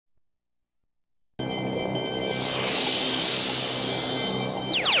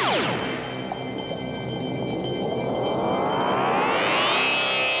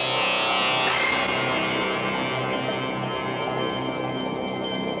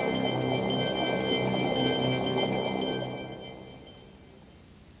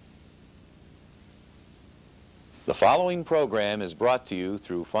The following program is brought to you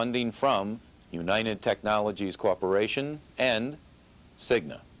through funding from United Technologies Corporation and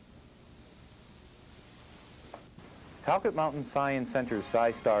Cigna. Talcott Mountain Science Center's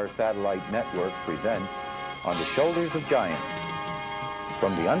SCISTAR satellite network presents On the Shoulders of Giants.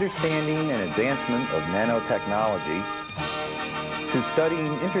 From the understanding and advancement of nanotechnology to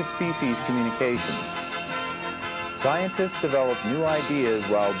studying interspecies communications, scientists develop new ideas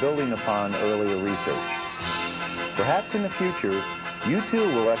while building upon earlier research. Perhaps in the future, you too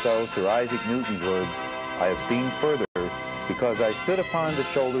will echo Sir Isaac Newton's words, "I have seen further because I stood upon the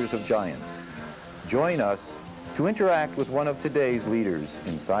shoulders of giants." Join us to interact with one of today's leaders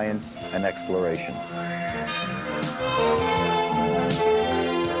in science and exploration.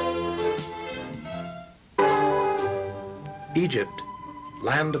 Egypt,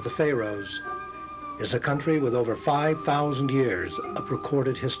 land of the pharaohs, is a country with over 5,000 years of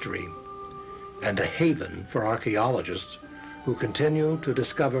recorded history and a haven for archaeologists who continue to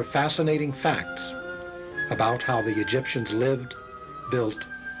discover fascinating facts about how the Egyptians lived, built,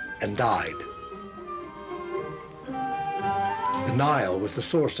 and died. The Nile was the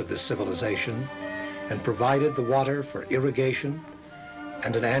source of this civilization and provided the water for irrigation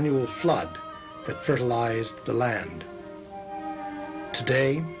and an annual flood that fertilized the land.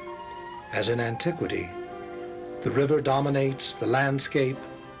 Today, as in antiquity, the river dominates the landscape,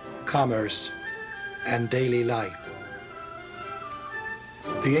 commerce, and daily life.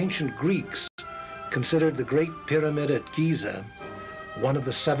 The ancient Greeks considered the Great Pyramid at Giza one of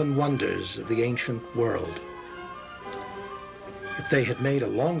the 7 wonders of the ancient world. If they had made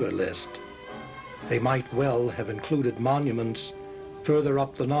a longer list, they might well have included monuments further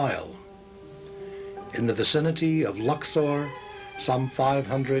up the Nile. In the vicinity of Luxor, some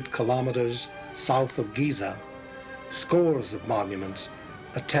 500 kilometers south of Giza, scores of monuments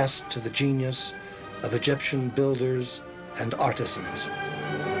attest to the genius of Egyptian builders and artisans.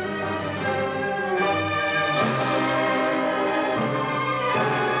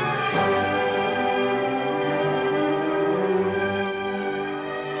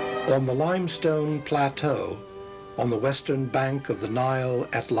 On the limestone plateau on the western bank of the Nile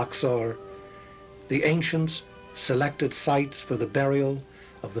at Luxor, the ancients selected sites for the burial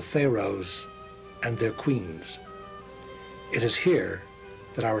of the pharaohs and their queens. It is here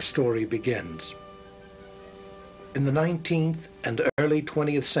that our story begins. In the 19th and early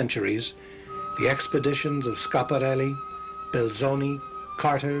 20th centuries, the expeditions of Schiaparelli, Belzoni,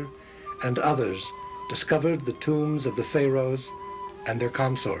 Carter, and others discovered the tombs of the pharaohs and their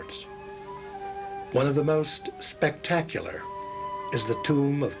consorts. One of the most spectacular is the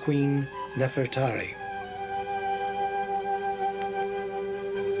tomb of Queen Nefertari.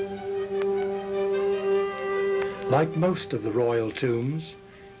 Like most of the royal tombs,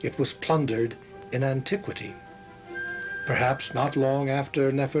 it was plundered in antiquity, perhaps not long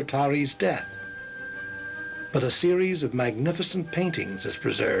after Nefertari's death. But a series of magnificent paintings is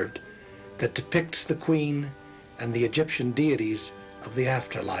preserved that depicts the queen and the Egyptian deities of the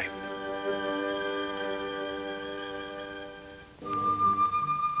afterlife.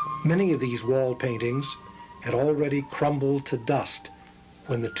 Many of these wall paintings had already crumbled to dust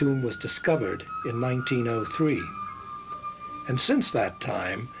when the tomb was discovered in 1903. And since that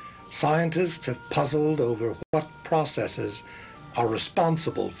time, scientists have puzzled over what processes are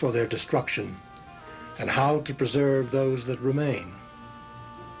responsible for their destruction and how to preserve those that remain.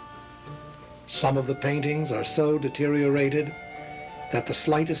 Some of the paintings are so deteriorated that the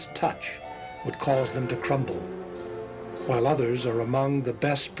slightest touch would cause them to crumble, while others are among the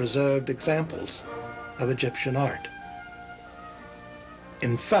best preserved examples of Egyptian art.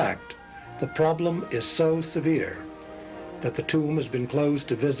 In fact, the problem is so severe that the tomb has been closed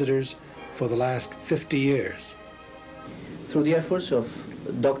to visitors for the last 50 years. Through the efforts of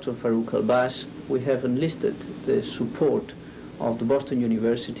Dr. Farouk El-Baz, we have enlisted the support of the Boston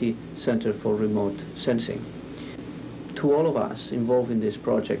University Center for Remote Sensing. To all of us involved in this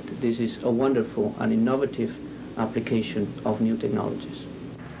project, this is a wonderful and innovative application of new technologies.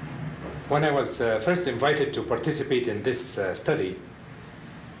 When I was first invited to participate in this study,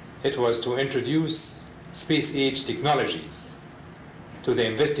 it was to introduce space-age technologies to the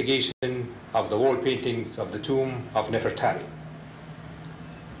investigation of the wall paintings of the tomb of Nefertari.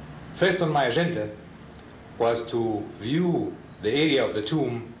 First on my agenda was to view the area of the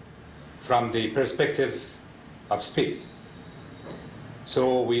tomb from the perspective of space.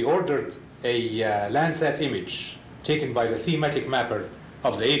 So we ordered a Landsat image taken by the thematic mapper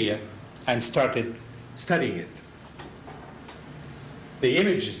of the area and started studying it. The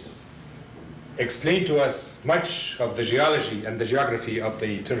images explained to us much of the geology and the geography of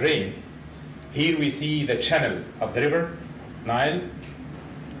the terrain Here we see the channel of the river, Nile,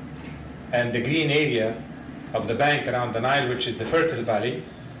 and the green area of the bank around the Nile, which is the fertile valley,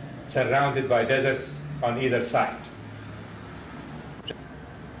 surrounded by deserts on either side.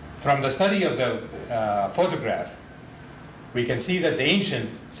 From the study of the photograph, we can see that the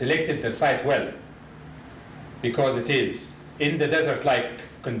ancients selected their site well, because it is in the desert-like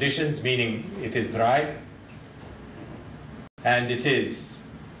conditions, meaning it is dry, and it is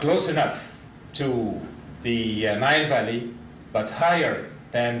close enough to the Nile Valley, but higher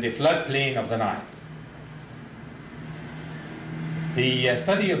than the floodplain of the Nile. The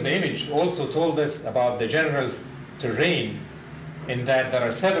study of the image also told us about the general terrain, in that there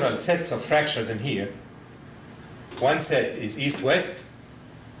are several sets of fractures in here. One set is east-west,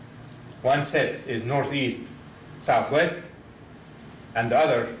 one set is northeast-southwest, and the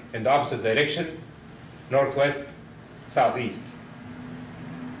other in the opposite direction, northwest-southeast.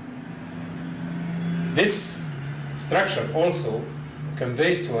 This structure also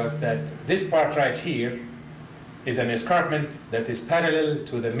conveys to us that this part right here is an escarpment that is parallel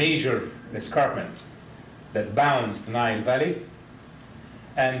to the major escarpment that bounds the Nile Valley,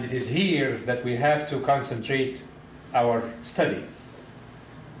 and it is here that we have to concentrate our studies.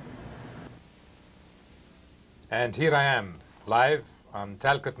 And here I am, live on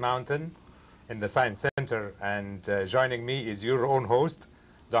Talcott Mountain in the Science Center, and joining me is your own host,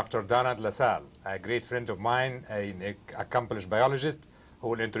 Dr. Donald LaSalle, a great friend of mine, an accomplished biologist, who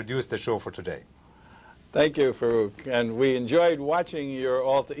will introduce the show for today. Thank you, Farouk. And we enjoyed watching your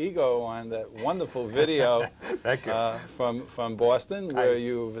alter ego on that wonderful video Thank you. From Boston, where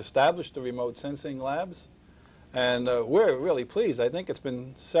you've established the remote sensing labs. And we're really pleased. I think it's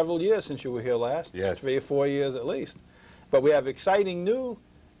been several years since you were here last, Yes. 3 or 4 years at least. But we have exciting new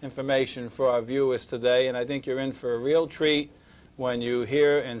information for our viewers today, and I think you're in for a real treat when you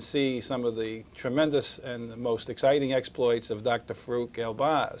hear and see some of the tremendous and the most exciting exploits of Dr. Farouk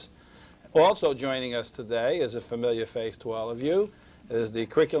El-Baz. Also joining us today is a familiar face to all of you, is the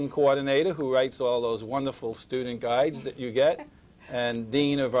curriculum coordinator who writes all those wonderful student guides that you get, and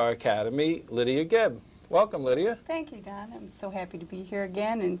dean of our academy, Lydia Gibb. Welcome, Lydia. Thank you, Don. I'm so happy to be here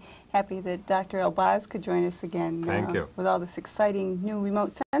again, and happy that Dr. El-Baz could join us again. Thank you. With all this exciting new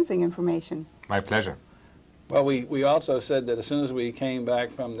remote sensing information. My pleasure. Well, we also said that as soon as we came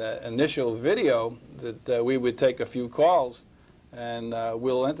back from the initial video that we would take a few calls, and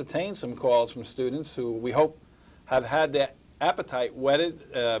we'll entertain some calls from students who we hope have had their appetite whetted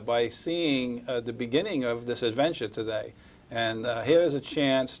by seeing the beginning of this adventure today. And here is a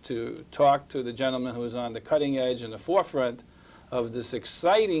chance to talk to the gentleman who is on the cutting edge and the forefront of this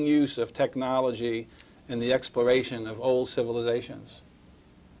exciting use of technology in the exploration of old civilizations.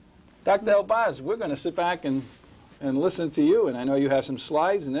 Dr. El-Baz, we're going to sit back and listen to you, and I know you have some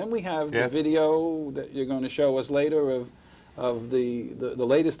slides, and then we have Yes. the video that you're going to show us later of the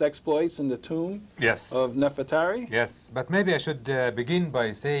latest exploits in the tomb Yes. of Nefertari. Yes, but maybe I should begin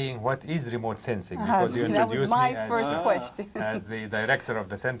by saying what is remote sensing, because you That was introduced my me first question. as the director of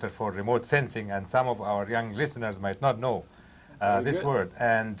the Center for Remote Sensing, and some of our young listeners might not know Very this good. word.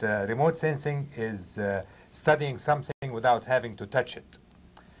 And remote sensing is studying something without having to touch it.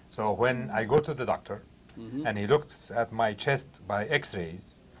 So when I go to the doctor and he looks at my chest by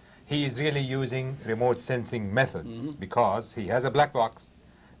X-rays, he is really using remote sensing methods because he has a black box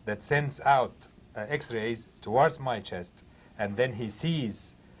that sends out X-rays towards my chest, and then he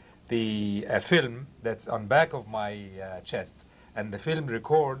sees the film that's on back of my chest, and the film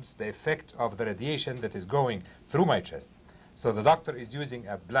records the effect of the radiation that is going through my chest. So the doctor is using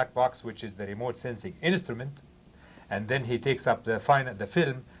a black box, which is the remote sensing instrument, and then he takes up the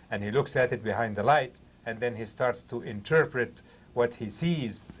film and he looks at it behind the light, and then he starts to interpret what he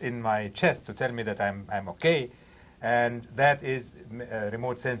sees in my chest to tell me that I'm okay, and that is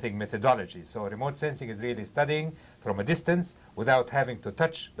remote sensing methodology. So remote sensing is really studying from a distance without having to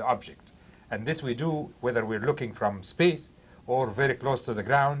touch the object, and this we do whether we're looking from space or very close to the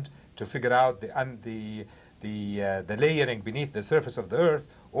ground to figure out the layering beneath the surface of the Earth,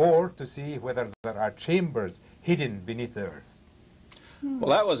 or to see whether there are chambers hidden beneath the Earth.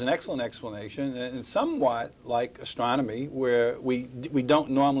 Well, that was an excellent explanation, and somewhat like astronomy, where we don't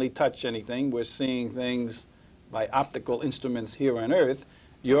normally touch anything. We're seeing things by optical instruments here on Earth.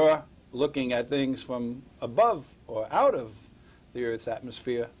 You're looking at things from above or out of the Earth's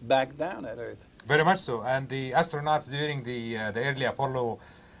atmosphere back down at Earth. Very much so. And the astronauts during the early Apollo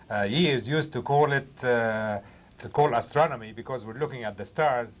years used to call it astronomy, because we're looking at the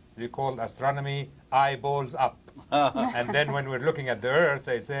stars. We call astronomy eyeballs up. And then when we're looking at the Earth,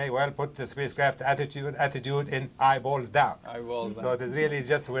 they say, well, put the spacecraft attitude in eyeballs down. Eyeballs So down. it is really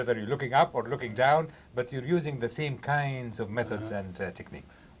just whether you're looking up or looking down, but you're using the same kinds of methods and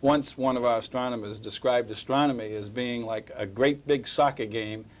techniques. Once one of our astronomers described astronomy as being like a great big soccer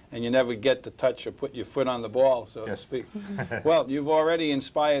game, and you never get to touch or put your foot on the ball, so to speak. Well, you've already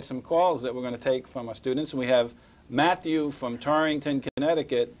inspired some calls that we're going to take from our students, and we have Matthew from Torrington,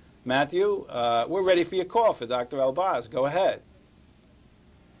 Connecticut. Matthew, we're ready for your call for Dr. El-Baz. Go ahead.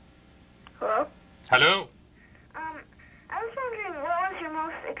 Hello? Hello? I was wondering, what was your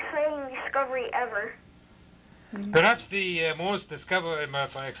most exciting discovery ever? Perhaps the most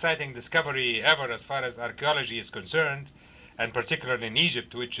exciting discovery ever as far as archaeology is concerned, and particularly in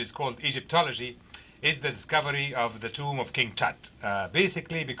Egypt, which is called Egyptology, is the discovery of the tomb of King Tut.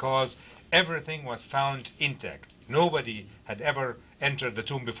 Basically because everything was found intact. Nobody had ever entered the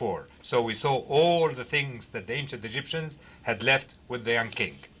tomb before. So we saw all the things that the ancient Egyptians had left with the young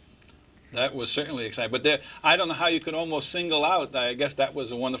king. That was certainly exciting. But there, I don't know how you could almost single out. I guess that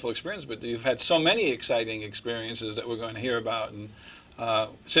was a wonderful experience, but you've had so many exciting experiences that we're going to hear about. And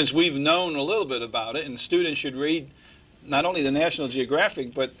since we've known a little bit about it, and students should read not only the National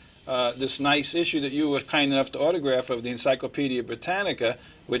Geographic, but this nice issue that you were kind enough to autograph of the Encyclopedia Britannica,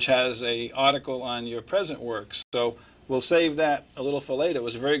 which has an article on your present works. So we'll save that a little for later. It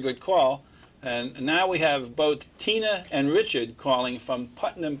was a very good call. And now we have both Tina and Richard calling from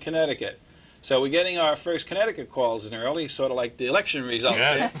Putnam, Connecticut. So we're getting our first Connecticut calls in early, sort of like the election results.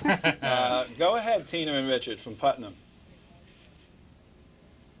 Yes. Go ahead, Tina and Richard from Putnam.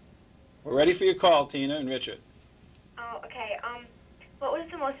 We're ready for your call, Tina and Richard. Oh, okay. What was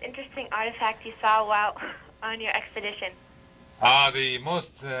the most interesting artifact you saw while on your expedition? The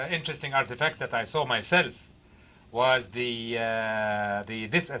most interesting artifact that I saw myself was the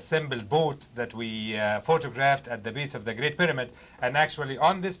disassembled boat that we photographed at the base of the Great Pyramid. And actually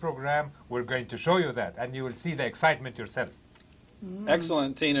on this program, we're going to show you that, and you will see the excitement yourself.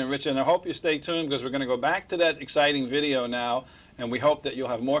 Excellent, Tina and Richard. And I hope you stay tuned because we're going to go back to that exciting video now, and we hope that you'll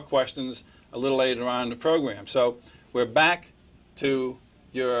have more questions a little later on in the program. So we're back to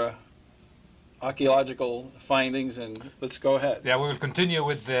your archaeological findings, and let's go ahead. Yeah, we will continue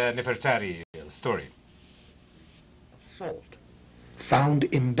with the Nefertari story. Salt found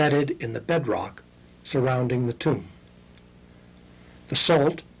embedded in the bedrock surrounding the tomb. The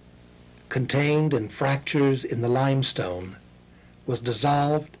salt, contained in fractures in the limestone, was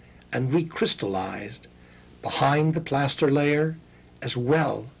dissolved and recrystallized behind the plaster layer as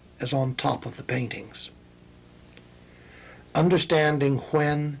well as on top of the paintings. Understanding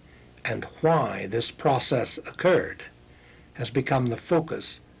when and why this process occurred has become the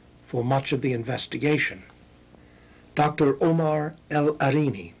focus for much of the investigation. Dr. Omar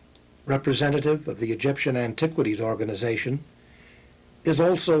El-Arini, representative of the Egyptian Antiquities Organization, is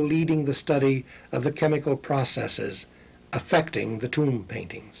also leading the study of the chemical processes affecting the tomb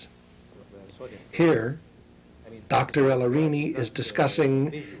paintings. Here, Dr. El-Arini is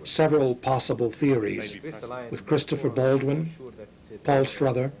discussing several possible theories with Christopher Baldwin, Paul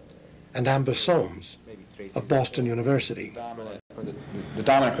Strother, and Amber Soames of Boston University. The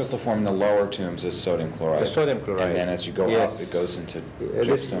dominant crystal form in the lower tombs is sodium chloride. The sodium chloride. And then as you go up, it goes into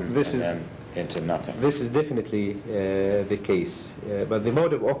gypsum and then into nothing. This is definitely the case. But the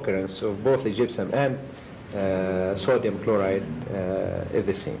mode of occurrence of both the gypsum and sodium chloride is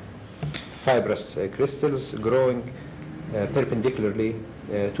the same. Fibrous crystals growing perpendicularly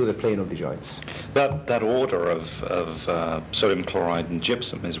to the plane of the joints. That order of sodium chloride and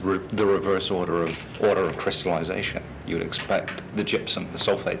gypsum is the reverse order of crystallization. You would expect the gypsum, the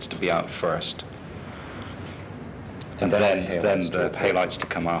sulfates, to be out first, and then the halides to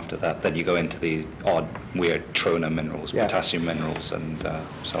come after that. Then you go into the odd, weird trona minerals, potassium minerals, and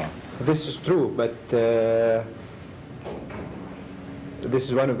so on. This is true, but this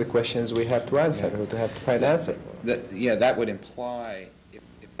is one of the questions we have to answer, or to have to find answer for. That would imply...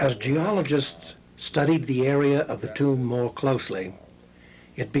 As geologists studied the area of the tomb more closely,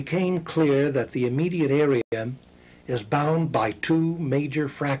 it became clear that the immediate area is bound by two major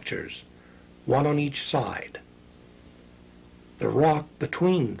fractures, one on each side. The rock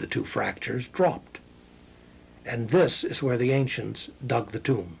between the two fractures dropped, and this is where the ancients dug the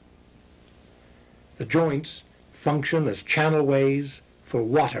tomb. The joints function as channelways for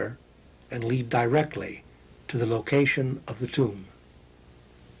water and lead directly to the location of the tomb.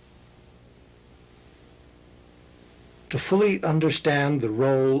 To fully understand the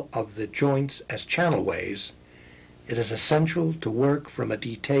role of the joints as channelways, it is essential to work from a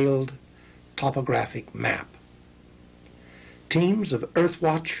detailed topographic map. Teams of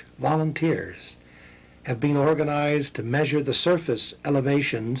Earthwatch volunteers have been organized to measure the surface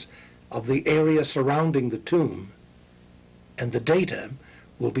elevations of the area surrounding the tomb, and the data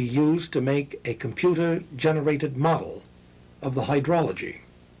will be used to make a computer-generated model of the hydrology.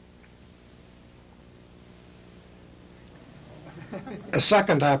 A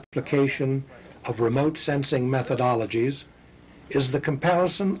second application of remote sensing methodologies is the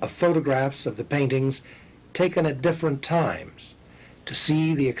comparison of photographs of the paintings taken at different times to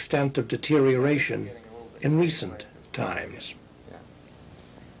see the extent of deterioration in recent times.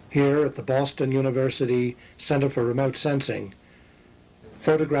 Here at the Boston University Center for Remote Sensing,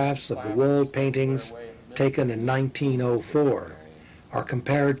 photographs of the wall paintings taken in 1904 are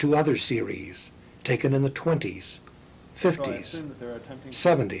compared to other series taken in the 20s, 50s,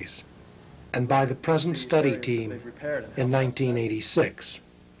 70s, and by the present study team in 1986.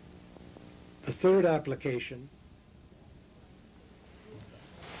 The third application.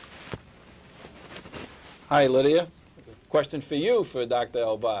 Hi, Lydia. Question for you for Dr.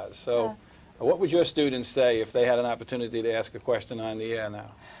 El-Baz. So, what would your students say if they had an opportunity to ask a question on the air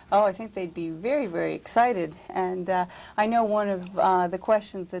now? Oh, I think they'd be very, very excited. And I know one of the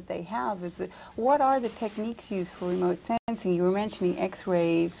questions that they have is, what are the techniques used for remote sensing? You were mentioning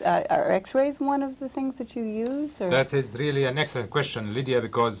X-rays. Are X-rays one of the things that you use? Or? That is really an excellent question, Lydia,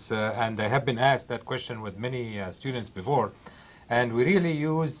 because, and I have been asked that question with many students before, and we really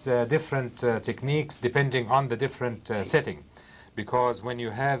use different techniques depending on the different setting. Because when you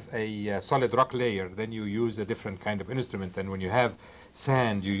have a solid rock layer, then you use a different kind of instrument, and when you have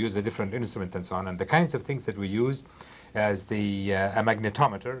sand, you use a different instrument, and so on. And the kinds of things that we use as a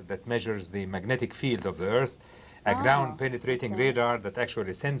magnetometer that measures the magnetic field of the Earth, a ground-penetrating radar that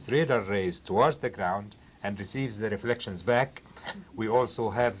actually sends radar rays towards the ground and receives the reflections back. We also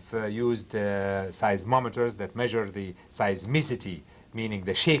have used seismometers that measure the seismicity, meaning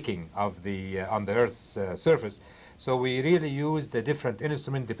the shaking of the on the Earth's surface. So we really use the different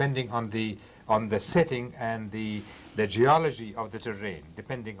instruments depending on the setting and the geology of the terrain,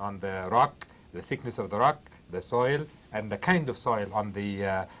 depending on the rock, the thickness of the rock, the soil, and the kind of soil on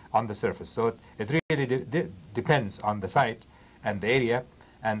the surface. So it really depends on the site and the area,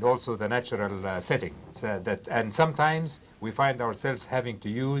 and also the natural setting. So and sometimes we find ourselves having to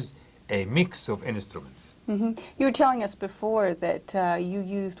use a mix of instruments. Mm-hmm. You were telling us before that you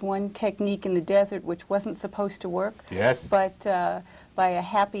used one technique in the desert which wasn't supposed to work. Yes. But by a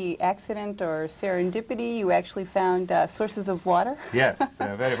happy accident or serendipity, you actually found sources of water. Yes,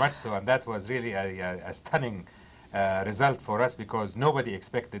 very much so. And that was really a stunning result for us, because nobody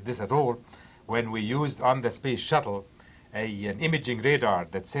expected this at all. When we used on the space shuttle an imaging radar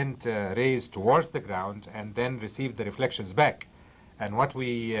that sent rays towards the ground and then received the reflections back. And what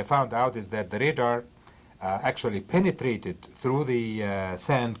we found out is that the radar actually penetrated through the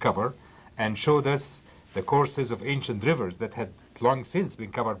sand cover and showed us the courses of ancient rivers that had long since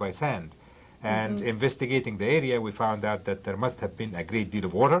been covered by sand. And investigating the area, we found out that there must have been a great deal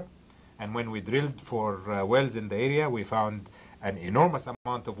of water. And when we drilled for wells in the area, we found an enormous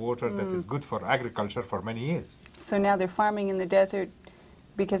amount of water that is good for agriculture for many years. So now they're farming in the desert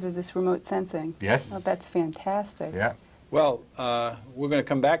because of this remote sensing. Yes. Oh, that's fantastic. Yeah. Well, we're going to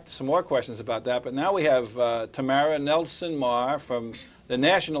come back to some more questions about that, but now we have Tamara Nelson-Marr from the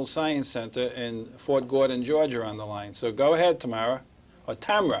National Science Center in Fort Gordon, Georgia on the line. So go ahead, Tamara. Or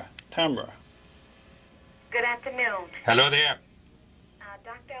Tamra. Good afternoon. Hello there.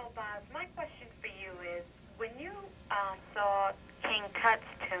 Dr. El-Baz, my question for you is, when you saw King Tut's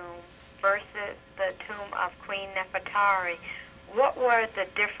tomb versus the tomb of Queen Nefertari, what were the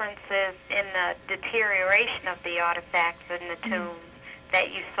differences in the deterioration of the artifacts in the tombs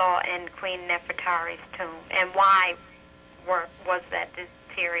that you saw in Queen Nefertari's tomb, and why was that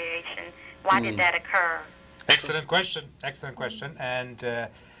deterioration? Why did that occur? Excellent question. Excellent question. And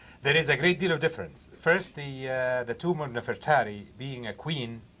there is a great deal of difference. First, the tomb of Nefertari being a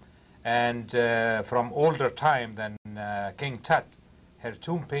queen, and from older time than King Tut, her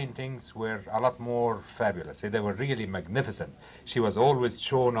tomb paintings were a lot more fabulous. They were really magnificent. She was always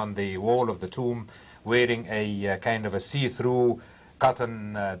shown on the wall of the tomb wearing a kind of a see-through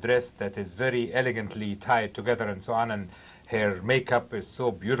cotton dress that is very elegantly tied together and so on, and her makeup is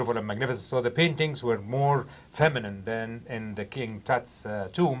so beautiful and magnificent. So the paintings were more feminine than in the King Tut's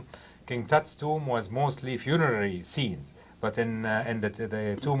tomb. King Tut's tomb was mostly funerary scenes, but in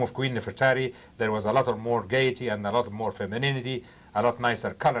the tomb of Queen Nefertari, there was a lot of more gaiety and a lot more femininity, a lot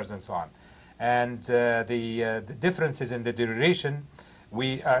nicer colors and so on. And the differences in the deterioration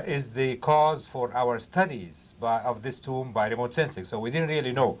is the cause for our studies of this tomb by remote sensing. So we didn't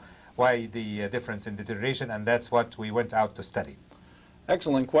really know why the difference in deterioration, and that's what we went out to study.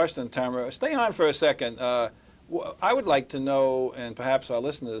 Excellent question, Tamara. Stay on for a second. I would like to know, and perhaps our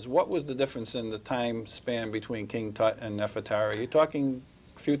listeners, what was the difference in the time span between King Tut and Nefertari? Are you talking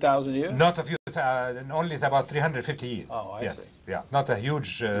a few thousand years? Not a few, only about 350 years. Oh, I see. Yeah, not a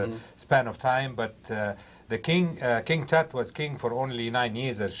huge span of time, but the King Tut was king for only 9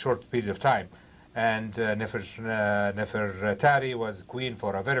 years, a short period of time. And Nefertari was queen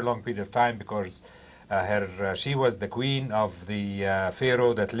for a very long period of time because she was the queen of the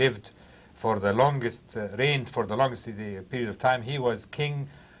pharaoh that lived for the longest, reigned for the longest period of time. He was king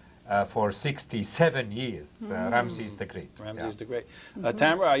for 67 years, Ramses the Great. Ramses the Great.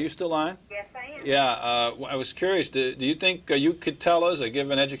 Tamara, are you still on? Yes, I am. Yeah, I was curious, do you think you could tell us or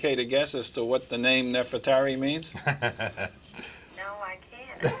give an educated guess as to what the name Nefertari means? No, I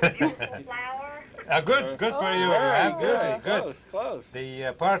can't. It's a beautiful flower. Good for you. Good. Close.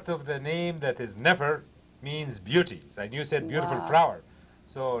 The part of the name that is Nefer means beauty, and you said beautiful flower.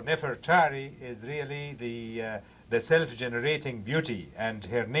 So Nefertari is really the self-generating beauty, and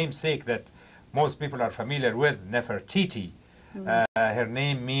her namesake that most people are familiar with, Nefertiti, her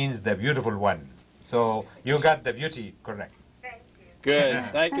name means the beautiful one. So you got the beauty correct. Thank you. Good.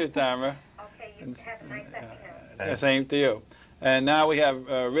 Thank you, Tamara. Okay, you have a nice afternoon. Same to you. And now we have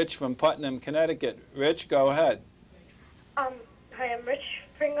Rich from Putnam, Connecticut. Rich, go ahead. Hi, I'm Rich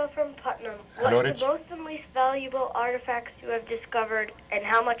Pringle from Putnam. Hello, What are Rich. the most and least valuable artifacts you have discovered, and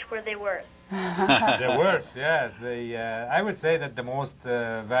how much were they worth? The worth, yes. I would say that the most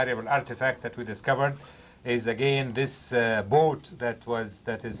valuable artifact that we discovered is again this boat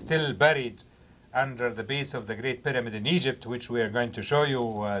that is still buried under the base of the Great Pyramid in Egypt, which we are going to show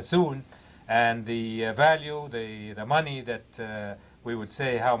you soon. And the value, the money that we would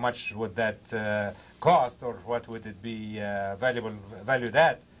say, how much would that cost, or what would it be valued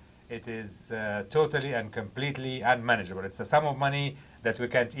at? It is totally and completely unmanageable. It's a sum of money that we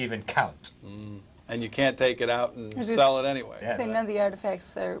can't even count. And you can't take it out and sell it anyway. Yes. So none of the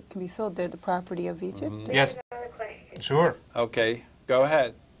artifacts can be sold. They're the property of Egypt? Yes. Sure. Okay, go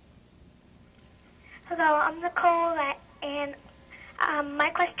ahead. Hello, I'm Nicole, and my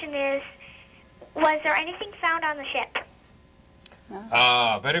question is, was there anything found on the ship?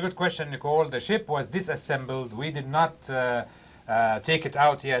 Very good question, Nicole. The ship was disassembled. We did not take it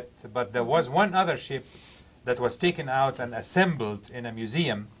out yet, but there was one other ship that was taken out and assembled in a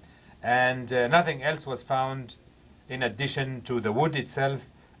museum, and nothing else was found in addition to the wood itself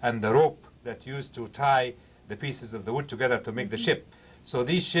and the rope that used to tie the pieces of the wood together to make the ship. So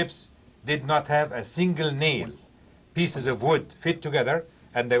these ships did not have a single nail. Pieces of wood fit together,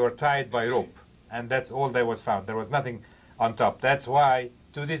 and they were tied by rope, and that's all that was found. There was nothing on top. That's why,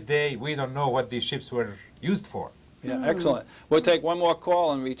 to this day, we don't know what these ships were used for. Yeah, excellent. We'll take one more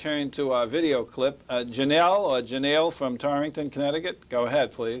call and return to our video clip. Janelle from Torrington, Connecticut. Go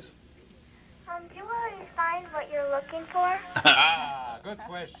ahead, please. Do you always find what you're looking for? Good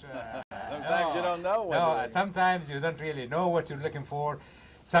question. Sometimes you don't know what sometimes you don't really know what you're looking for.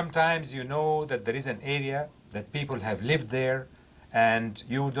 Sometimes you know that there is an area that people have lived there, and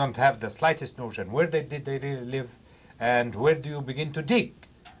you don't have the slightest notion where did they really live, and where do you begin to dig.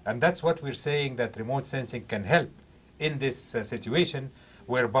 And that's what we're saying, that remote sensing can help in this situation,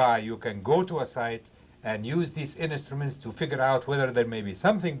 whereby you can go to a site and use these instruments to figure out whether there may be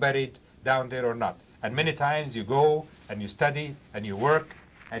something buried down there or not. And many times you go and you study and you work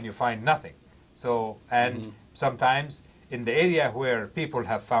and you find nothing. So, and sometimes in the area where people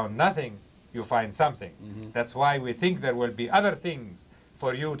have found nothing, you find something. That's why we think there will be other things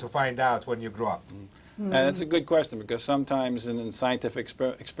for you to find out when you grow up. And that's a good question, because sometimes in scientific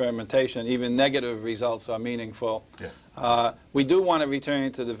experimentation, even negative results are meaningful. Yes. We do want to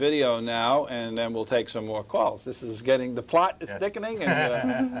return to the video now, and then we'll take some more calls. This is getting, the plot is thickening,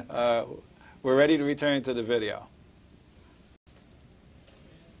 and we're ready to return to the video.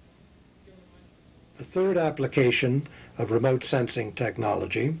 The third application of remote sensing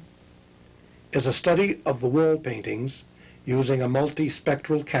technology is a study of the wall paintings using a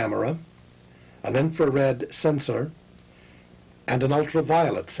multispectral camera, an infrared sensor, and an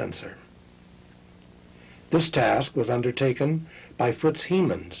ultraviolet sensor. This task was undertaken by Fritz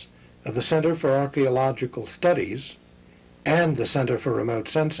Hemans of the Center for Archaeological Studies and the Center for Remote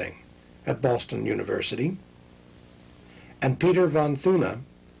Sensing at Boston University, and Peter von Thune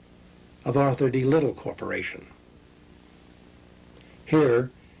of Arthur D. Little Corporation.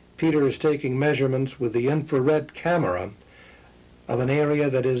 Here, Peter is taking measurements with the infrared camera of an area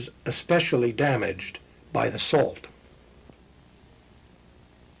that is especially damaged by the salt.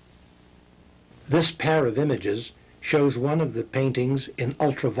 This pair of images shows one of the paintings in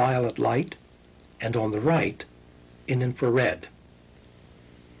ultraviolet light and on the right in infrared.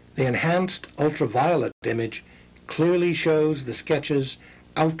 The enhanced ultraviolet image clearly shows the sketches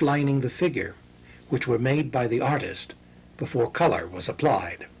outlining the figure, which were made by the artist before color was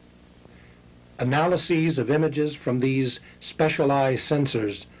applied. Analyses of images from these specialized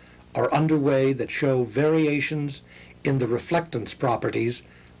sensors are underway that show variations in the reflectance properties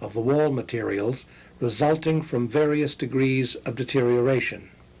of the wall materials resulting from various degrees of deterioration.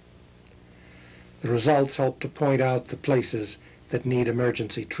 The results help to point out the places that need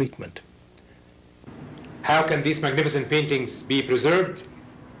emergency treatment. How can these magnificent paintings be preserved?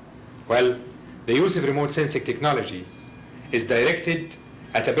 Well, the use of remote sensing technologies is directed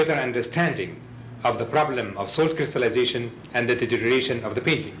at a better understanding of the problem of salt crystallization and the deterioration of the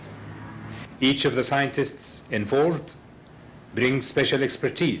paintings. Each of the scientists involved brings special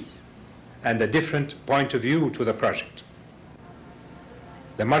expertise and a different point of view to the project.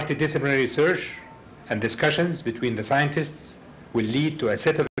 The multidisciplinary research and discussions between the scientists will lead to a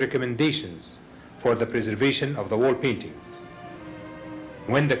set of recommendations for the preservation of the wall paintings.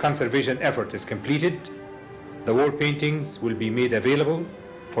 When the conservation effort is completed, the wall paintings will be made available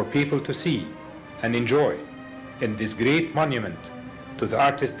for people to see and enjoy in this great monument to the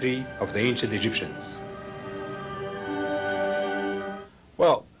artistry of the ancient Egyptians.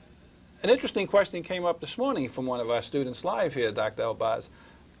 Well, an interesting question came up this morning from one of our students live here, Dr. El-Baz.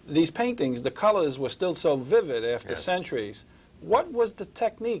 These paintings, the colors were still so vivid after centuries. What was the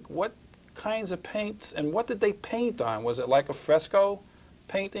technique? What kinds of paints, and what did they paint on? Was it like a fresco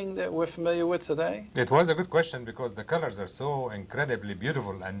painting that we're familiar with today? It was a good question because the colors are so incredibly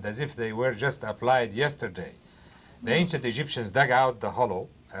beautiful and as if they were just applied yesterday. The ancient Egyptians dug out the hollow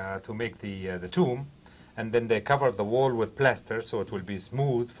to make the tomb, and then they covered the wall with plaster so it will be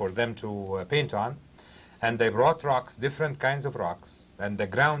smooth for them to paint on. And they brought rocks, different kinds of rocks, and they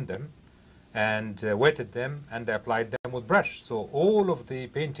ground them and wetted them, and they applied them with brush. So all of the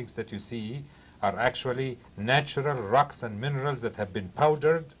paintings that you see are actually natural rocks and minerals that have been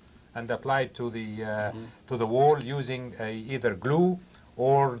powdered and applied to the wall using either glue,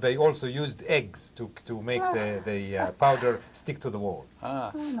 or they also used eggs to make the powder stick to the wall.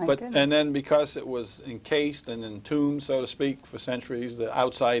 Ah, and then because it was encased and entombed, so to speak, for centuries, the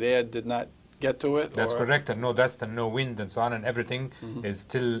outside air did not get to it? That's correct, and no dust and no wind and so on, and everything is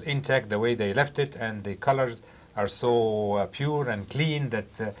still intact the way they left it, and the colors are so pure and clean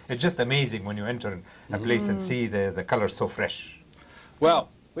that it's just amazing when you enter a place and see the colors so fresh. Well,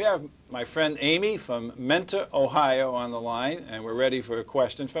 we have my friend Amy from Mentor, Ohio on the line, and we're ready for a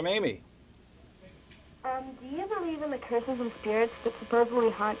question from Amy. Do you believe in the curses and spirits that supposedly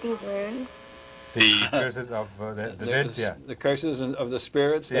haunt these ruins? The curses of the dead, yeah. The curses of the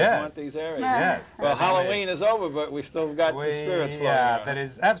spirits that haunt these areas. Yes. Well, Halloween is over, but we've still got some spirits floating around. There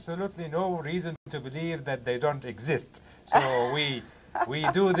is absolutely no reason to believe that they don't exist. So we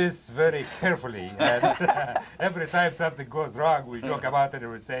do this very carefully. And every time something goes wrong, we joke about it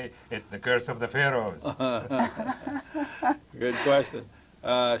and we say, it's the curse of the pharaohs. Good question.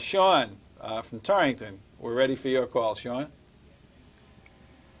 Sean from Torrington, we're ready for your call, Sean.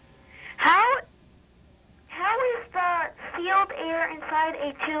 How is the sealed air inside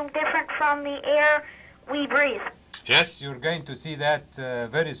a tomb different from the air we breathe? Yes, you're going to see that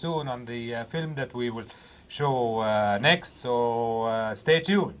very soon on the film that we will show next, so stay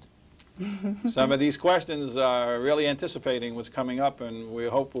tuned. Some of these questions are really anticipating what's coming up, and we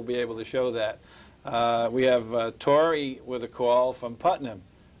hope we'll be able to show that. We have Tori with a call from Putnam.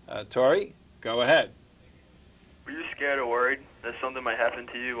 Tori, go ahead. Were you scared or worried that something might happen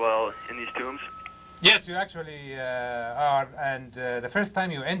to you while in these tombs? Yes, you actually are, and the first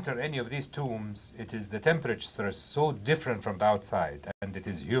time you enter any of these tombs, the temperature is so different from the outside, and it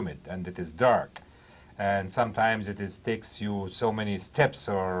is humid, and it is dark, and sometimes takes you so many steps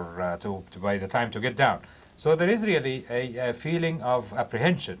or by the time to get down. So there is really a feeling of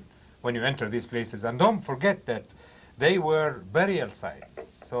apprehension when you enter these places, and don't forget that they were burial sites.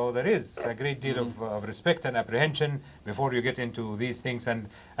 So there is a great deal of respect and apprehension before you get into these things. And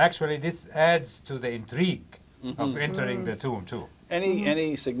actually, this adds to the intrigue of entering the tomb, too.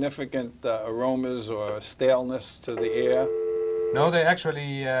 Any significant aromas or staleness to the air? No, they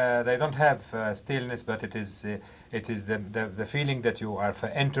actually they don't have staleness, but it is the feeling that you are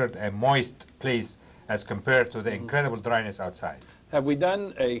entered a moist place as compared to the incredible dryness outside. Have we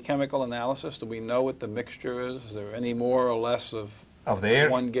done a chemical analysis? Do we know what the mixture is? Is there any more or less of the air?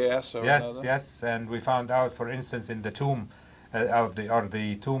 One gas or another? Yes, and we found out, for instance, in the tomb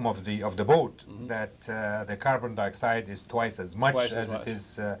the tomb of the boat, that the carbon dioxide is twice as much as it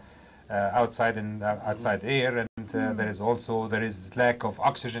is outside air, and There is lack of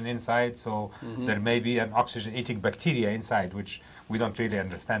oxygen inside, so there may be an oxygen-eating bacteria inside, which we don't really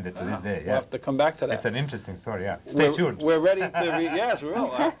understand it to this day. We'll have to come back to that. It's an interesting story, yeah. Stay tuned. We're ready to, yes, we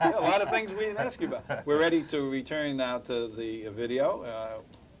will. A lot of things we didn't ask you about. We're ready to return now to the video.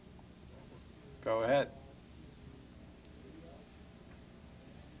 Go ahead.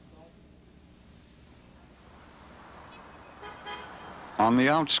 On the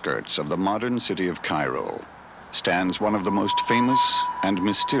outskirts of the modern city of Cairo stands one of the most famous and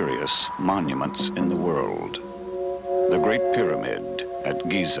mysterious monuments in the world, the Great Pyramid at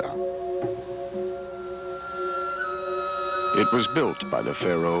Giza. It was built by the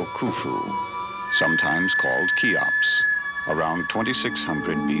pharaoh Khufu, sometimes called Cheops, around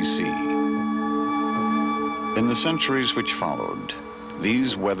 2600 BC. In the centuries which followed,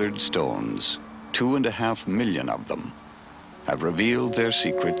 these weathered stones, 2.5 million of them, have revealed their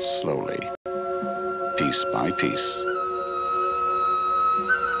secrets slowly, piece by piece.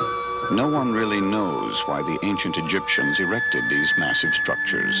 No one really knows why the ancient Egyptians erected these massive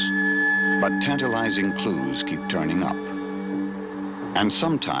structures, but tantalizing clues keep turning up. And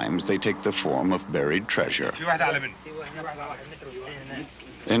sometimes they take the form of buried treasure.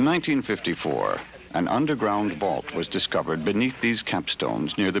 In 1954, an underground vault was discovered beneath these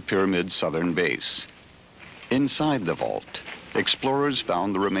capstones near the pyramid's southern base. Inside the vault, explorers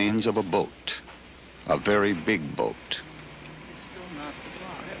found the remains of a boat, a very big boat.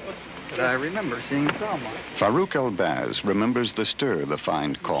 But I remember seeing some. Farouk El-Baz remembers the stir the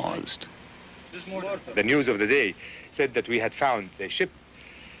find caused. The news of the day said that we had found a ship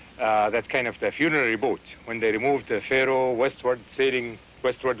that's kind of the funerary boat when they removed the pharaoh westward, sailing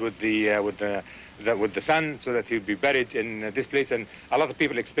westward with the sun, so that he would be buried in this place. And a lot of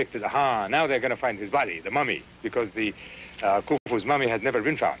people expected, now they're going to find his body, the mummy, because the Khufu's mummy had never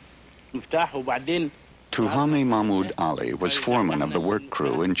been found. Tuhami Mahmoud Ali was foreman of the work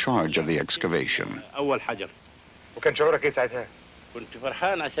crew in charge of the excavation. وكان شعورك ايه ساعتها؟ كنت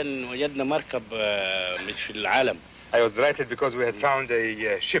فرحان عشان وجدنا مركب مش في العالم. I was delighted because we had found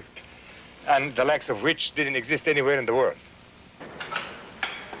a ship, and the likes of which didn't exist anywhere in the world.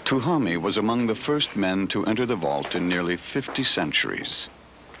 Tuhami was among the first men to enter the vault in nearly 50 centuries.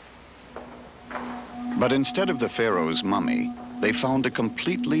 But instead of the pharaoh's mummy, they found a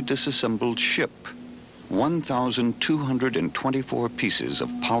completely disassembled ship, 1,224 pieces of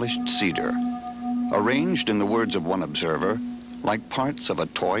polished cedar, arranged, in the words of one observer, like parts of a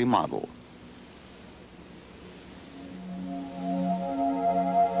toy model.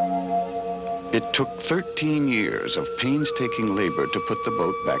 It took 13 years of painstaking labor to put the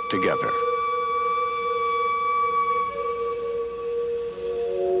boat back together.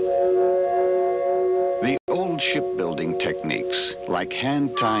 The old shipbuilding techniques, like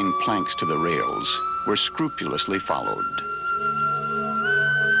hand-tying planks to the rails, were scrupulously followed.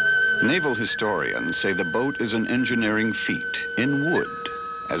 Naval historians say the boat is an engineering feat in wood,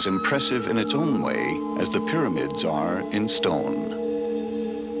 as impressive in its own way as the pyramids are in stone.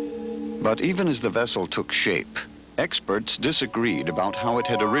 But even as the vessel took shape, experts disagreed about how it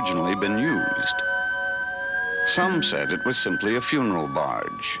had originally been used. Some said it was simply a funeral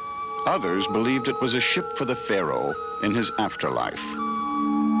barge. Others believed it was a ship for the pharaoh in his afterlife.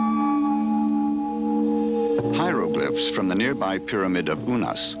 Hieroglyphs from the nearby pyramid of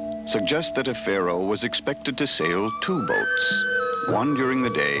Unas suggest that a pharaoh was expected to sail 2 boats, one during the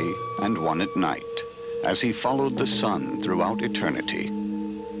day and one at night, as he followed the sun throughout eternity.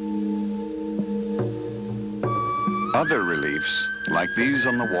 Other reliefs, like these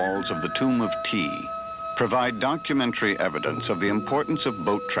on the walls of the tomb of Ti, provide documentary evidence of the importance of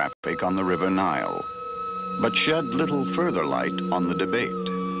boat traffic on the River Nile, but shed little further light on the debate,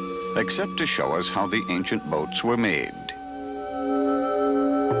 except to show us how the ancient boats were made.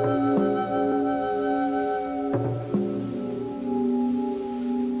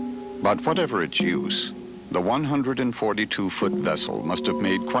 But whatever its use, the 142-foot vessel must have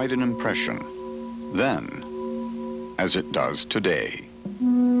made quite an impression then, as it does today.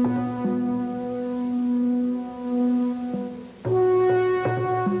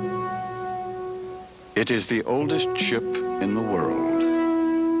 It is the oldest ship in the world.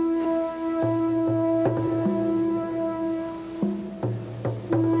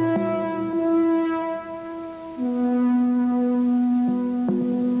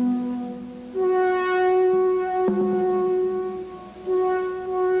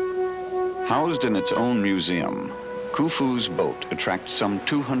 Housed in its own museum, Khufu's boat attracts some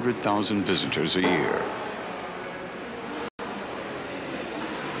 200,000 visitors a year.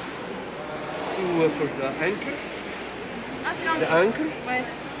 For the anchor,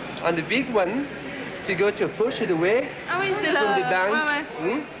 and the big one Tu go to push it away Ah oui, c'est from la... the bank. Ouais,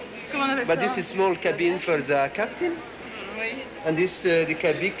 ouais. Comment on appelle But ça? this is small cabin for the captain. Oui. And this the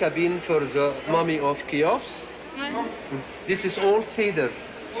big cabin for the mummy of Cheops. Ouais. This is all cedar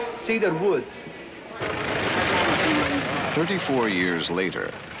wood. 34 years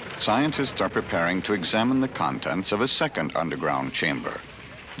later, scientists are preparing to examine the contents of a second underground chamber,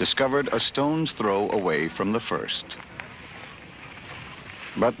 discovered a stone's throw away from the first.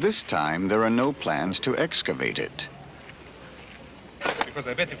 But this time, there are no plans to excavate it. Because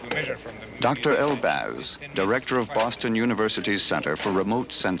I bet if we measure from the... Dr. El-Baz, director of Boston University's Center for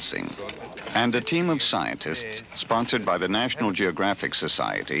Remote Sensing, and a team of scientists sponsored by the National Geographic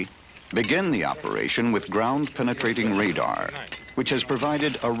Society begin the operation with ground-penetrating radar, which has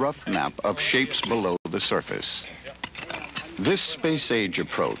provided a rough map of shapes below the surface. This space-age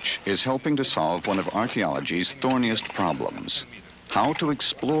approach is helping to solve one of archaeology's thorniest problems: how to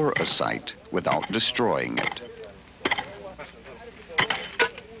explore a site without destroying it.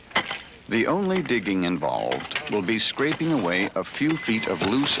 The only digging involved will be scraping away a few feet of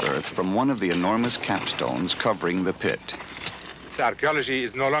loose earth from one of the enormous capstones covering the pit. So archaeology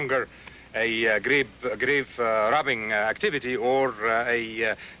is no longer a grave robbing activity or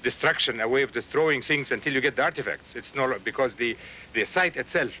a destruction, a way of destroying things until you get the artifacts. It's no, because the site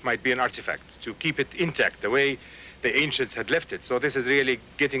itself might be an artifact, to keep it intact the way the ancients had left it. So this is really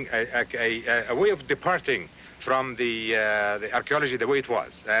getting a way of departing from the archaeology the way it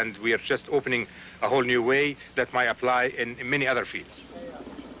was. And we are just opening a whole new way that might apply in many other fields.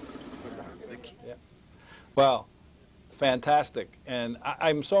 Yeah. Well, fantastic. And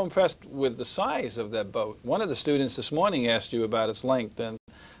I'm so impressed with the size of that boat. One of the students this morning asked you about its length, and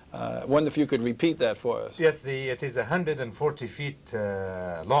I wonder if you could repeat that for us. Yes, it is 140 feet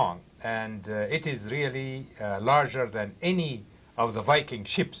long, and it is really larger than any of the Viking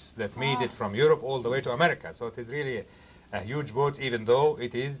ships that made it from Europe all the way to America. So it is really a huge boat, even though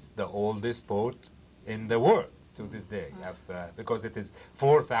it is the oldest boat in the world to this day, because it is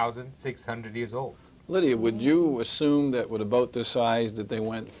 4,600 years old. Lydia, would you assume that with a boat this size that they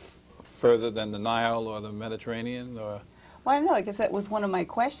went further than the Nile or the Mediterranean? Or? Well, I don't know. I guess that was one of my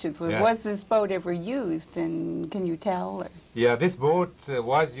questions. Was this boat ever used, and can you tell? Or? Yeah, this boat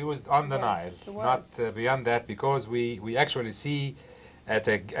was used on the Nile, not beyond that, because we actually see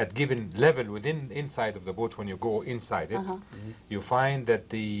at given level inside of the boat, when you go inside it, you find that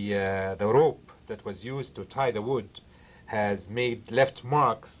the rope that was used to tie the wood has left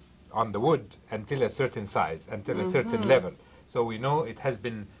marks on the wood until a certain size, until a certain level. So we know it has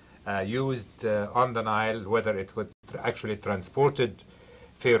been used on the Nile, whether it would actually transported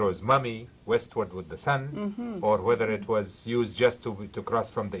Pharaoh's mummy westward with the sun, or whether it was used just to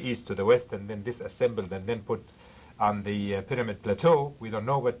cross from the east to the west and then disassembled and then put on the pyramid plateau. We don't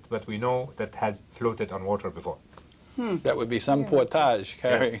know, but we know that has floated on water before. That would be some portage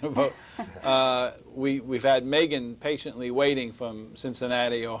carrying a boat. We've had Megan patiently waiting from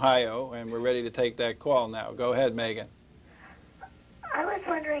Cincinnati, Ohio, and we're ready to take that call now. Go ahead, Megan. I was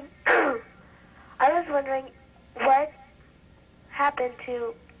wondering what happened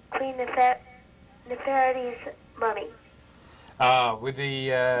to Queen Nefertiti's mummy. With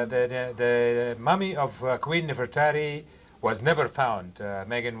the mummy of Queen Nefertari was never found,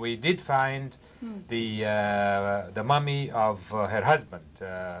 Megan. We did find the mummy of her husband,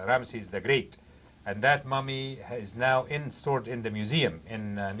 Ramses the Great, and that mummy is now stored in the museum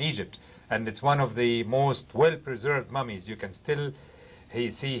in Egypt, and it's one of the most well-preserved mummies. You can still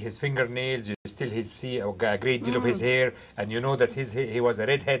see his fingernails, you still see a great deal of his hair, and you know that he was a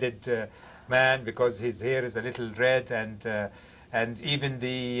red-headed man because his hair is a little red, and even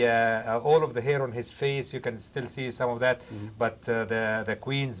all of the hair on his face, you can still see some of that, but the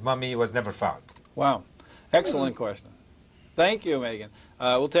Queen's mummy was never found. Wow. Excellent question. Thank you, Megan.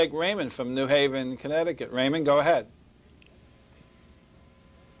 We'll take Raymond from New Haven, Connecticut. Raymond, go ahead.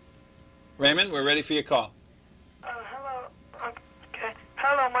 Raymond, we're ready for your call. Hello. Okay.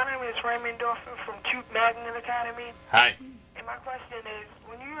 Hello, my name is Raymond Dolphin from Cute Magnet Academy. Hi. And my question is,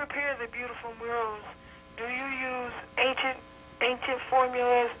 when you repair the beautiful murals, do you use ancient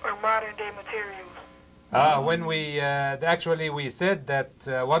formulas or modern day materials? When we actually we said that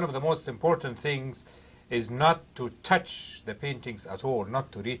one of the most important things is not to touch the paintings at all,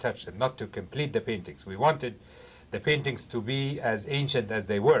 not to retouch them, not to complete the paintings. We wanted the paintings to be as ancient as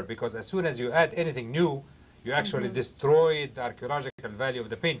they were, because as soon as you add anything new, you actually destroy the archaeological value of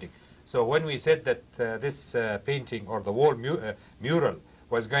the painting. So when we said that this painting or the wall mural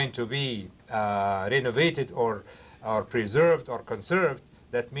was going to be renovated or preserved or conserved,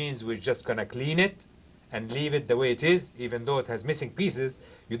 that means we're just going to clean it and leave it the way it is, even though it has missing pieces,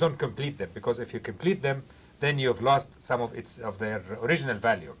 you don't complete them, because if you complete them, then you've lost some of their original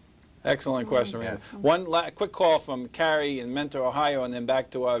value. Excellent question, Yes. One quick call from Carrie in Mentor, Ohio, and then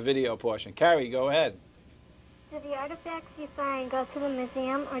back to our video portion. Carrie, go ahead. Do the artifacts you find go to the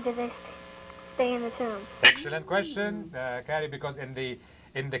museum, or do they stay in the tomb? Excellent question, Carrie, because in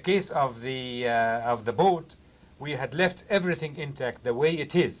the case of the boat, we had left everything intact the way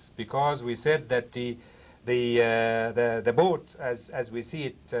it is, because we said that the boat, as we see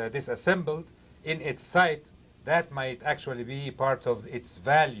it disassembled in its site, that might actually be part of its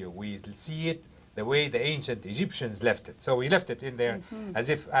value. We see it the way the ancient Egyptians left it. So we left it in there as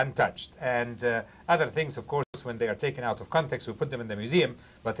if untouched. And other things, of course, when they are taken out of context, we put them in the museum.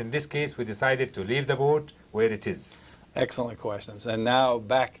 But in this case, we decided to leave the boat where it is. Excellent questions. And now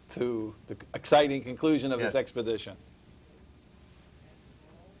back to the exciting conclusion of this expedition.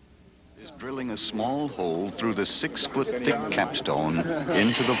 Is drilling a small hole through the 6-foot thick capstone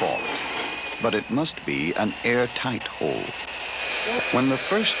into the vault. But it must be an airtight hole. When the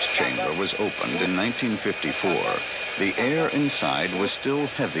first chamber was opened in 1954, the air inside was still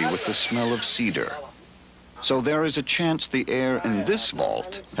heavy with the smell of cedar. So there is a chance the air in this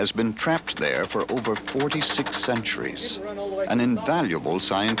vault has been trapped there for over 46 centuries, an invaluable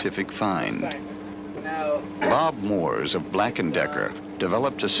scientific find. Bob Moores of Black & Decker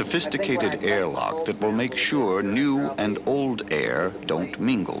developed a sophisticated airlock that will make sure new and old air don't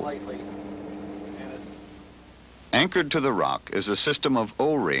mingle. Anchored to the rock is a system of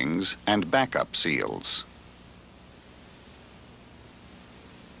O-rings and backup seals.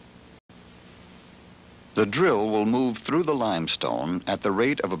 The drill will move through the limestone at the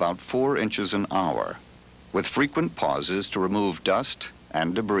rate of about 4 inches an hour, with frequent pauses to remove dust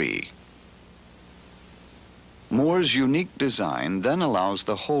and debris. Moore's unique design then allows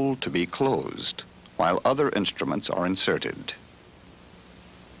the hole to be closed, while other instruments are inserted.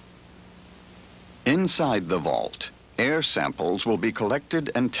 Inside the vault, air samples will be collected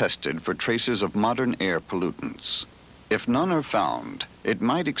and tested for traces of modern air pollutants. If none are found, it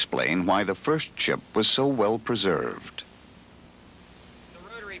might explain why the first ship was so well preserved.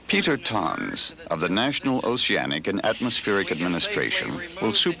 Peter Tons of the National Oceanic and Atmospheric Administration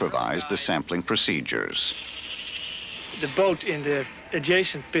will supervise the sampling procedures. The boat in the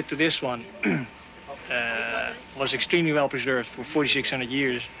adjacent pit to this one was extremely well preserved for 4,600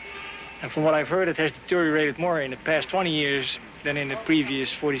 years. And from what I've heard, it has deteriorated more in the past 20 years than in the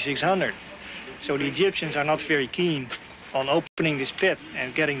previous 4,600. So the Egyptians are not very keen on opening this pit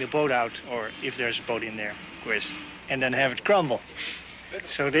and getting the boat out, or if there's a boat in there, of course, and then have it crumble.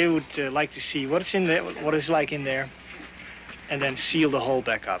 So they would like to see what's in there, what it's like in there, and then seal the hole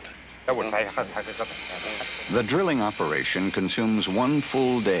back up. The drilling operation consumes 1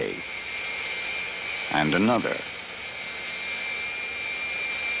 full day and another.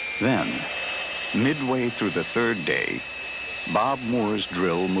 Then, midway through the 3rd day, Bob Moore's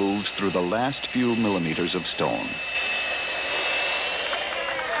drill moves through the last few millimeters of stone.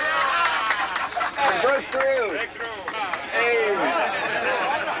 Broke through. Break through. Hey.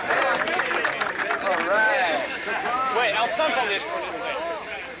 All right. Wait, I'll thump on this for a little bit.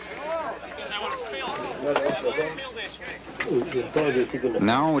 Because I want to feel this.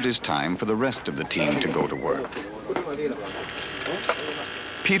 Now it is time for the rest of the team to go to work.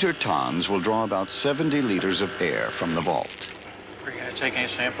 Peter Tons will draw about 70 liters of air from the vault. Are you going to take any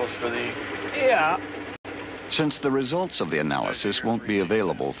samples for the... Yeah. Since the results of the analysis won't be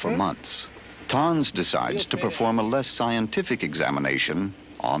available for months, Tons decides to perform a less scientific examination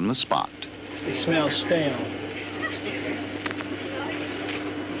on the spot. It smells stale.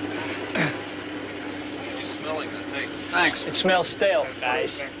 Thanks. It smells stale,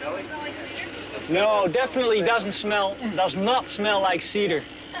 guys. No, definitely does not smell like cedar.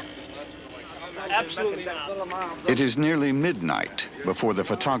 Absolutely not. It is nearly midnight before the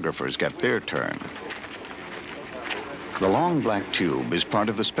photographers get their turn. The long black tube is part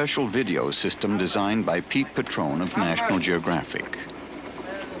of the special video system designed by Pete Petrone of National Geographic.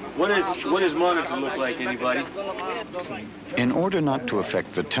 What does monitor look like, anybody? In order not to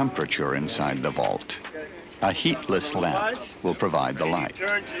affect the temperature inside the vault, a heatless lamp will provide the light.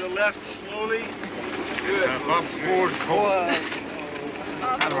 Turn to the left slowly. Good. Up forward,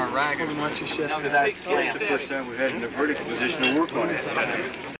 out of our ragged. That's the first time we've had in a vertical position to work on it.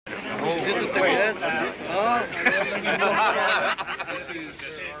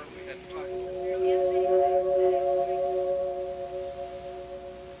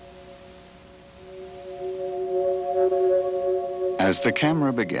 As the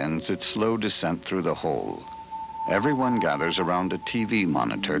camera begins its slow descent through the hole, Everyone gathers around a TV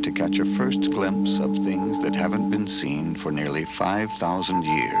monitor to catch a first glimpse of things that haven't been seen for nearly 5,000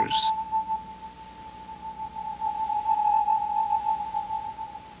 years.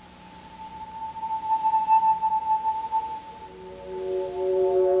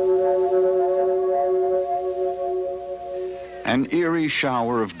 An eerie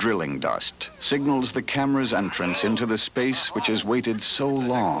shower of drilling dust signals the camera's entrance into the space which has waited so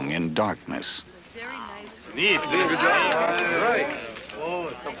long in darkness. Neat. Good job. Right.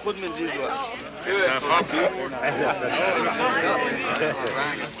 طب خد من دي دلوقتي.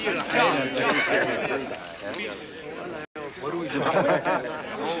 What do we do?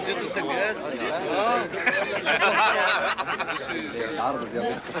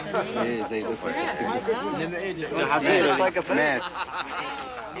 Like a mats.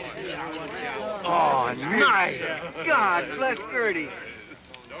 Oh, nice. God bless Gertie.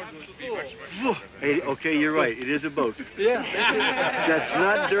 Hey, okay, you're right. It is a boat. Yeah. That's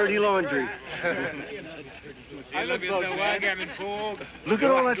not dirty laundry. Look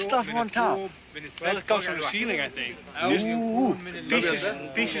at all that stuff on top. Well, it comes from the ceiling, I think. Ooh,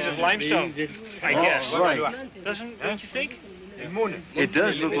 pieces of limestone, I guess. Right. Don't you think? It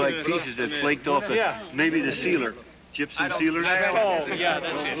does look like pieces that flaked off maybe the sealer. Gypsum sealer? Oh, yeah,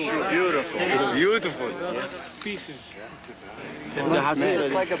 that's it. Beautiful. Beautiful. Pieces.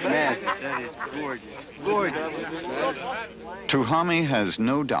 It's like a mats. That is gorgeous. Gorgeous. Tuhami has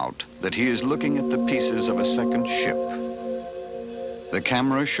no doubt that he is looking at the pieces of a second ship. The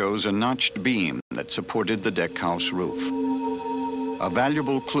camera shows a notched beam that supported the deckhouse roof, a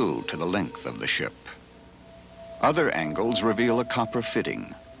valuable clue to the length of the ship. Other angles reveal a copper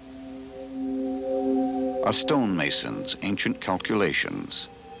fitting, a stonemason's ancient calculations.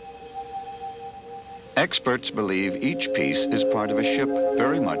 Experts believe each piece is part of a ship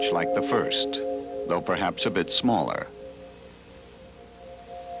very much like the first, though perhaps a bit smaller.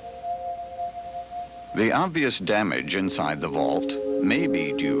 The obvious damage inside the vault may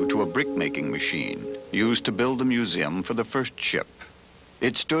be due to a brick-making machine used to build the museum for the first ship.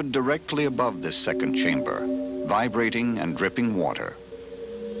 It stood directly above this second chamber, vibrating and dripping water.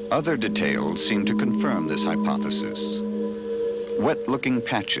 Other details seem to confirm this hypothesis. Wet-looking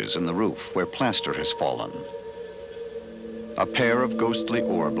patches in the roof where plaster has fallen. A pair of ghostly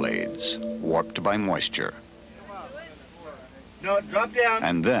oar blades, warped by moisture. No, drop down.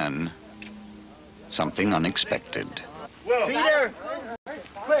 And then, something unexpected. Whoa. Peter!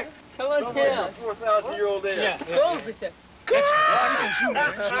 Quick! Come on down. 4,000-year-old air. Yeah. Go, officer. That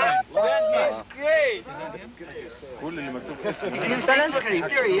is great.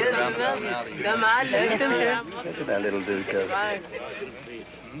 There he is. Look at that little dude go.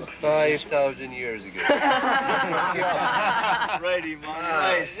 5,000 years ago. Righty,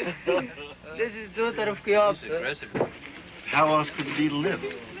 man. This is daughter of Cleopatra. How else could the beetle live?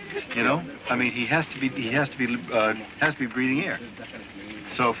 You know, I mean, he has to be breathing air.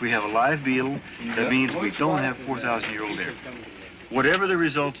 So if we have a live beetle, that means we don't have 4,000-year-old air. Whatever the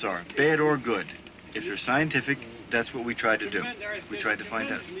results are, bad or good, if they're scientific, that's what we tried to do. We tried to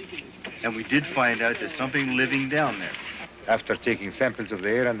find out. And we did find out there's something living down there. After taking samples of the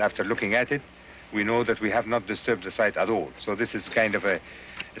air and after looking at it, we know that we have not disturbed the site at all. So this is kind of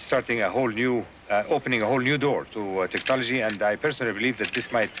starting a whole new, opening a whole new door to technology, and I personally believe that this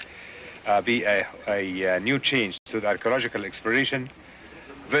might be a new change to the archaeological exploration,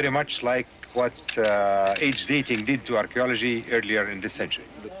 very much like what age dating did to archaeology earlier in this century.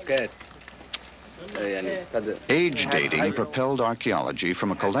 Age dating propelled archaeology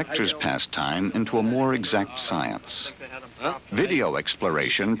from a collector's pastime into a more exact science. Video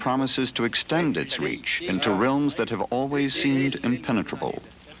exploration promises to extend its reach into realms that have always seemed impenetrable.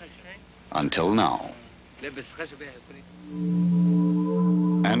 Until now.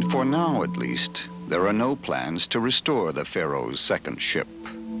 And for now, at least, there are no plans to restore the Pharaoh's second ship.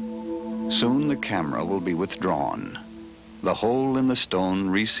 Soon the camera will be withdrawn, the hole in the stone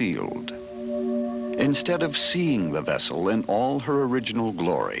resealed. Instead of seeing the vessel in all her original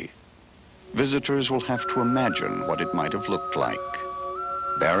glory, visitors will have to imagine what it might have looked like,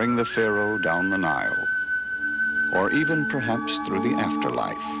 bearing the Pharaoh down the Nile, or even perhaps through the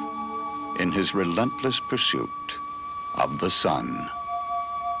afterlife, in his relentless pursuit of the sun.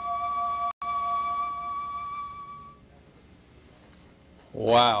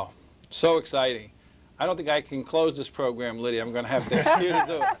 Wow, so exciting. I don't think I can close this program, Lydia. I'm going to have to ask you to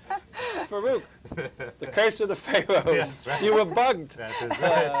do it. Farouk, the curse of the pharaohs. Yes, right. You were bugged. That is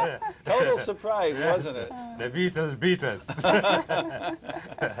right. Total surprise, Yes, wasn't it? The Beatles beat us.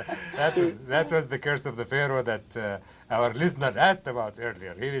 that was the curse of the pharaoh that our listener asked about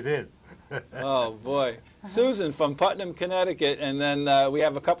earlier. Here it is. Oh, boy. Susan from Putnam, Connecticut, and then we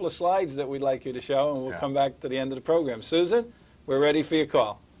have a couple of slides that we'd like you to show, and we'll come back to the end of the program. Susan, we're ready for your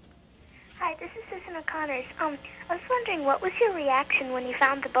call. Hi, this is Susan O'Connors. I was wondering, what was your reaction when you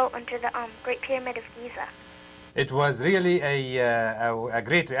found the boat under the Great Pyramid of Giza? It was really a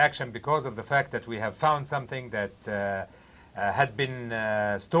great reaction because of the fact that we have found something that had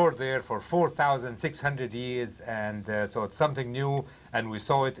been stored there for 4,600 years, and so it's something new, and we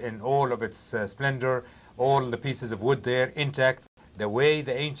saw it in all of its splendor, all the pieces of wood there intact, the way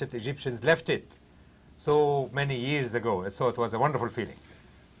the ancient Egyptians left it so many years ago. So it was a wonderful feeling.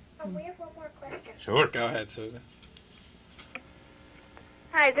 We have one more question. Sure. Go ahead, Susan.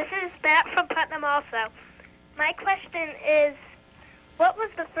 Hi, this is Bat from Putnam also. My question is, what was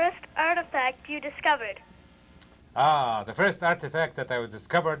the first artifact you discovered? The first artifact that I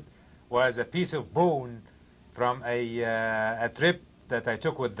discovered was a piece of bone from a trip that I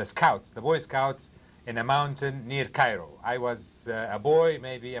took with the Scouts, the Boy Scouts, in a mountain near Cairo. I was a boy,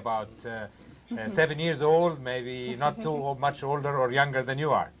 maybe about 7 years old, maybe not too much older or younger than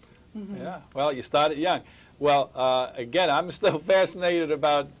you are. Yeah, well, you started young. Well, again, I'm still fascinated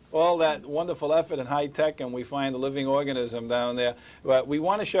about all that wonderful effort and high tech, and we find a living organism down there. But we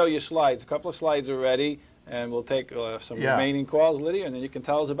want to show you slides. A couple of slides are ready, and we'll take some remaining calls, Lydia, and then you can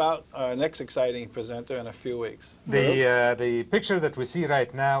tell us about our next exciting presenter in a few weeks. The picture that we see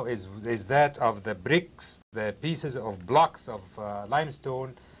right now is that of the bricks, the pieces of blocks of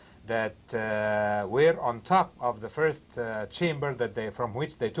limestone that were on top of the first chamber that from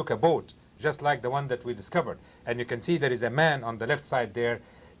which they took a boat, just like the one that we discovered. And you can see there is a man on the left side there.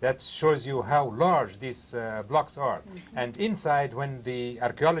 That shows you how large these blocks are. And inside, when the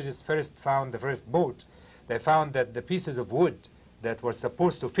archaeologists first found the first boat, they found that the pieces of wood that were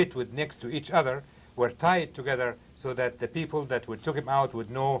supposed to fit next to each other were tied together so that the people that took him out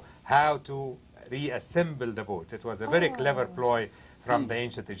would know how to reassemble the boat. It was a very clever ploy from the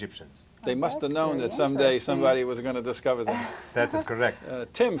ancient Egyptians. They must have known that someday somebody was going to discover things. That is correct.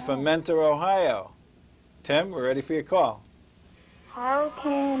 Tim from Mentor, Ohio. Tim, we're ready for your call. How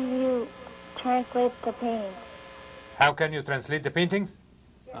can you translate the paintings? How can you translate the paintings?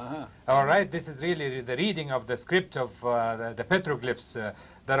 All right, this is really the reading of the script of the petroglyphs.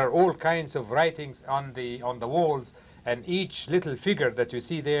 There are all kinds of writings on the walls, and each little figure that you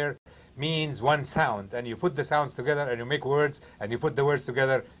see there means one sound, and you put the sounds together and you make words, and you put the words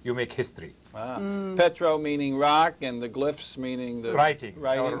together, you make history. Petro meaning rock, and the glyphs meaning the writing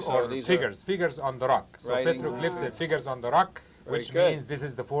or these figures on the rock. So petroglyphs are figures on the rock, which means this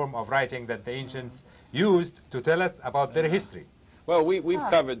is the form of writing that the ancients used to tell us about their history. Well, we've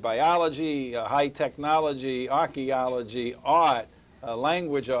covered biology, high technology, archaeology, art,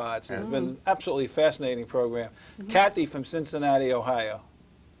 language arts. It's been an absolutely fascinating program. Kathy from Cincinnati, Ohio.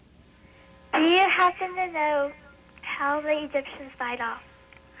 Do you happen to know how the Egyptians died off?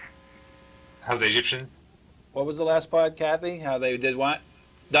 How the Egyptians? What was the last part, Kathy? How they did what?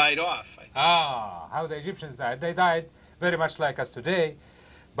 Died off. How the Egyptians died. They died very much like us today,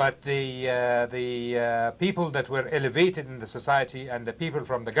 but the people that were elevated in the society and the people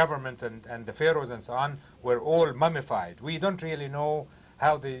from the government and the pharaohs and so on were all mummified. We don't really know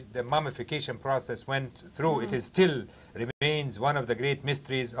how the mummification process went through. It is still remains one of the great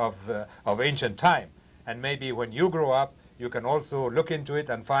mysteries of ancient time. And maybe when you grow up, you can also look into it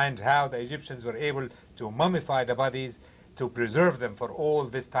and find how the Egyptians were able to mummify the bodies to preserve them for all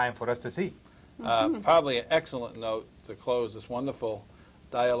this time for us to see. Probably an excellent note to close this wonderful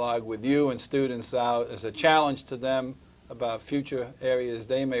dialogue with you and students out as a challenge to them about future areas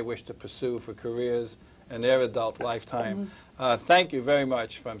they may wish to pursue for careers in their adult lifetime. Thank you very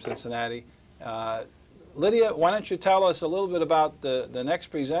much from Cincinnati. Lydia, why don't you tell us a little bit about the next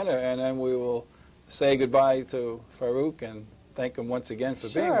presenter, and then we will say goodbye to Farouk and thank him once again for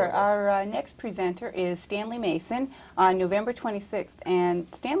being with us. Our next presenter is Stanley Mason on November 26th. And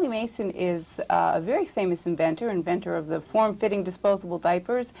Stanley Mason is a very famous inventor of the form-fitting disposable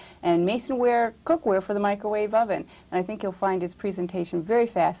diapers and masonware cookware for the microwave oven. And I think you'll find his presentation very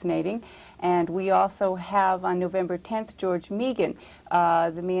fascinating. And we also have on November 10th George Megan,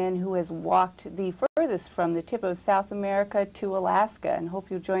 the man who has walked the furthest from the tip of South America to Alaska. And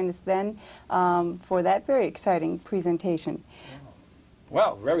hope you'll join us then for that very exciting presentation.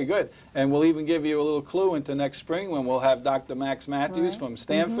 Well, very good. And we'll even give you a little clue into next spring when we'll have Dr. Max Matthews from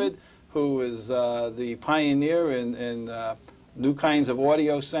Stanford, who is the pioneer in new kinds of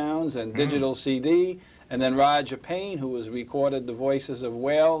audio sounds and digital CD. And then Roger Payne, who has recorded the voices of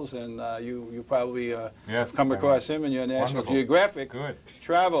whales, and you probably come across him in your National Geographic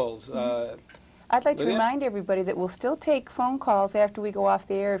travels. I'd like to Lydia? remind everybody that we'll still take phone calls after we go off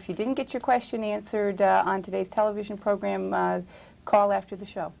the air. If you didn't get your question answered on today's television program, call after the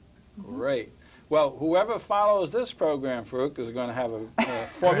show. Great. Well, whoever follows this program, Farouk, is going to have a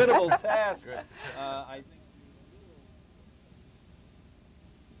formidable task. I think